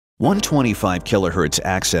125 kHz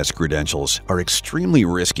access credentials are extremely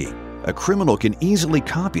risky. A criminal can easily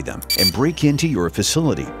copy them and break into your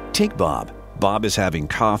facility. Take Bob. Bob is having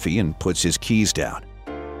coffee and puts his keys down.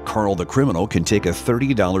 Carl the criminal can take a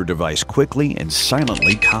 $30 device quickly and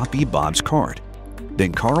silently copy Bob's card.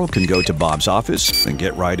 Then Carl can go to Bob's office and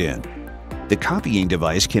get right in. The copying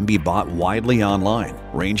device can be bought widely online,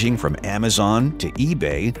 ranging from Amazon to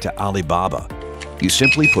eBay to Alibaba. You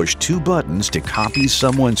simply push two buttons to copy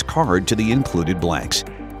someone's card to the included blanks,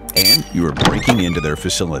 and you are breaking into their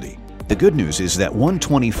facility. The good news is that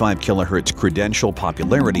 125 kHz credential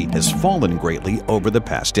popularity has fallen greatly over the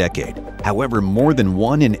past decade. However, more than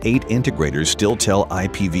 1 in 8 integrators still tell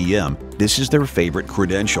IPVM this is their favorite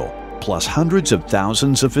credential. Plus, hundreds of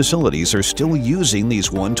thousands of facilities are still using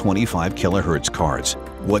these 125 kHz cards.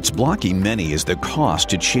 What's blocking many is the cost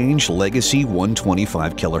to change legacy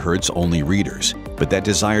 125 kHz only readers. But that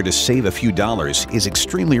desire to save a few dollars is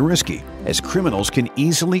extremely risky, as criminals can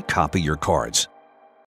easily copy your cards.